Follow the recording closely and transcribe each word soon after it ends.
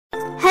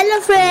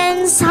Hello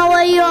friends, how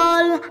are you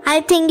all?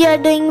 I think you are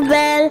doing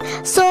well.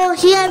 So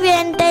here we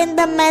enter in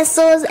the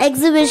Mysure's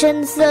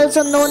exhibition,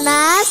 also known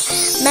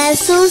as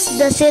Mysure's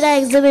Dasera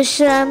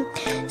exhibition.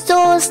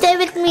 So stay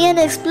with me and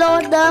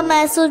explore the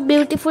Mysure's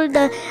beautiful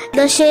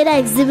Dasera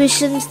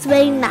exhibition. It's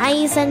very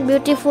nice and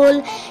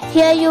beautiful.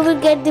 Here you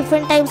will get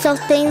different types of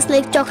things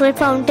like chocolate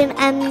fountain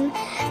and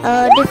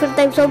different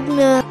types of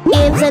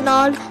games and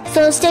all.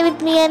 So stay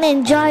with me and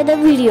enjoy the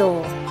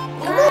video.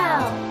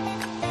 Wow!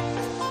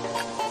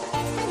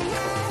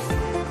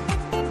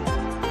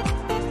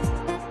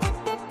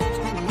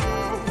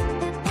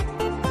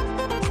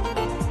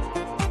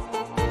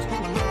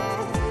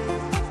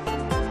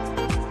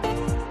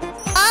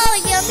 Oh,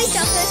 yummy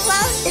chocolate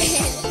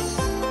fountain!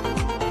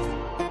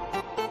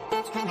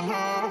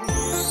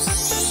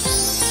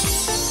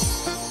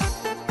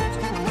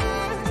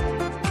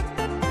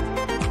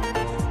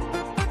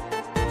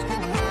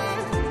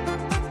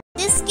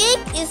 This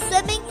cake is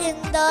swimming in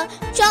the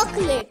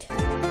chocolate. The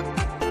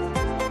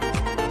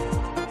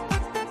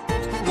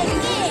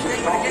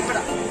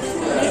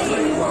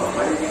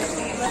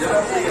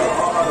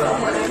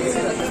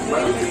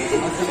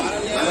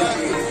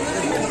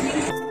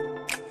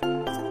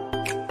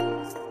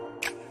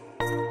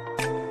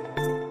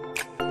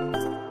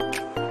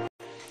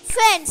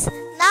Friends,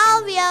 now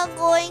we are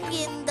going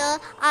in the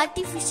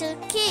artificial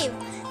cave.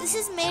 This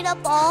is made up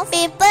of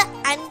paper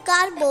and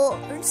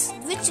cardboards,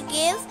 which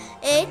give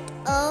it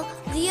a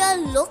real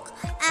look,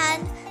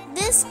 and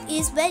this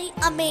is very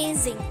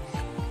amazing.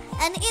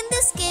 And in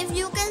this cave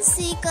you can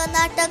see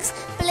Karnataka's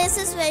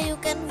places where you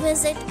can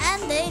visit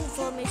and the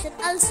information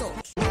also.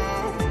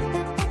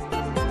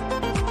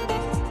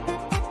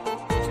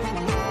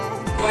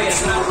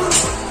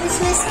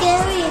 This is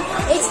scary.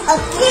 It's a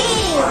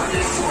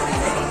cave.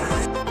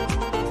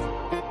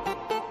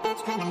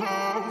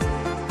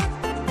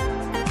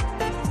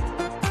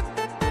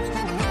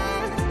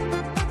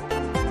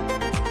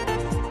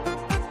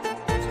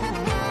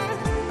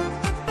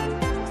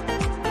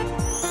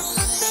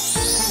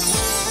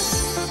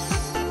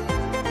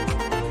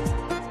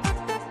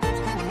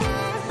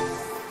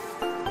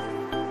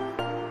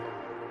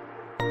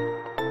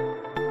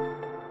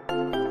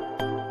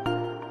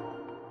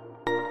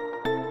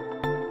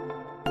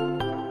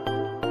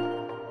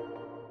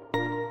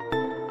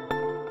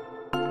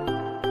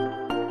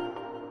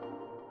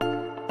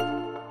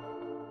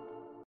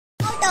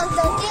 Of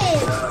the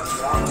cave.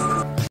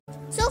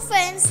 So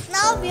friends,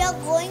 now we are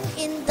going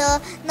in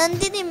the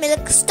Nandini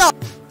milk stall.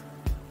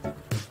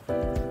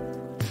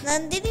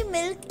 Nandini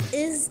milk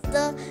is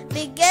the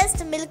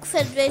biggest milk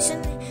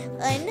federation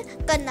in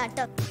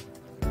Karnataka.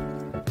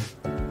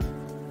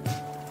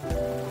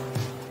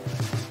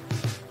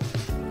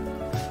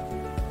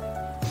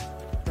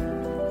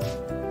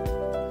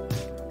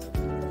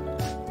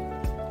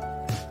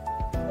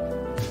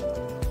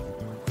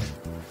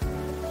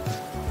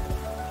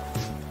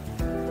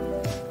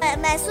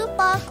 Mysore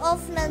Park of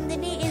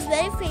Nandini is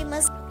very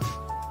famous.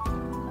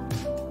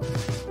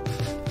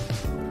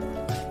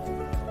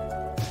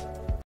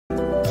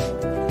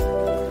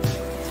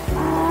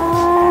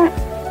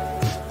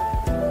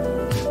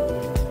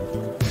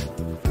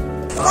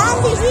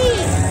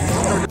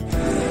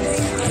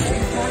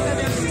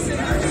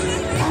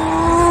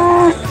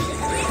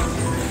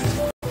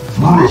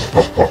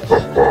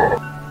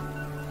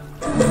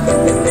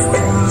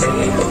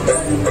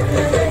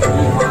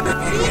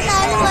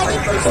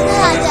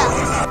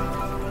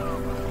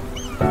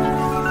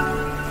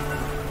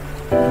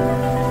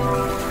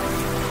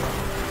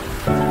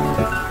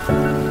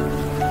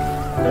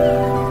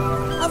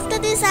 After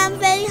this, I am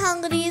very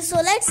hungry, so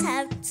let's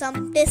have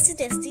some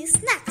tasty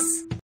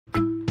snacks.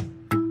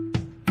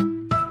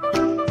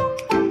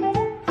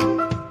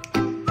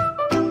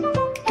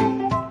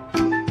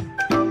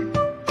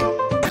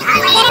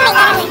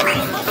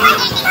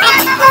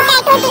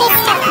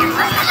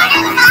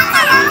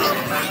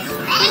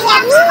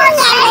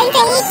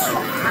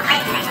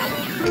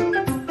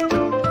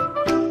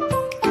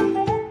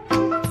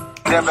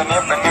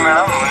 बनी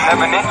madam मुन्ने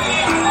बनी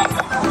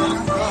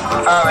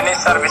बनी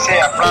sir BC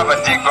अपना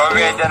बच्ची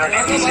गोभी है जनोड़ी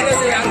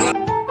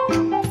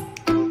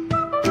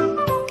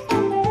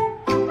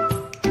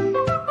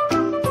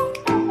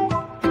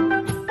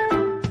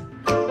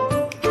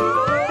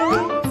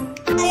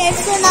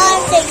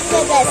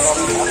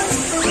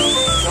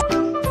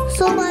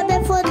So bye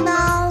bye for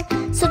now.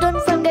 So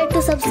don't forget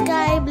to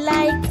subscribe,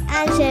 like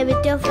and share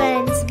with your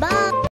friends. Bye.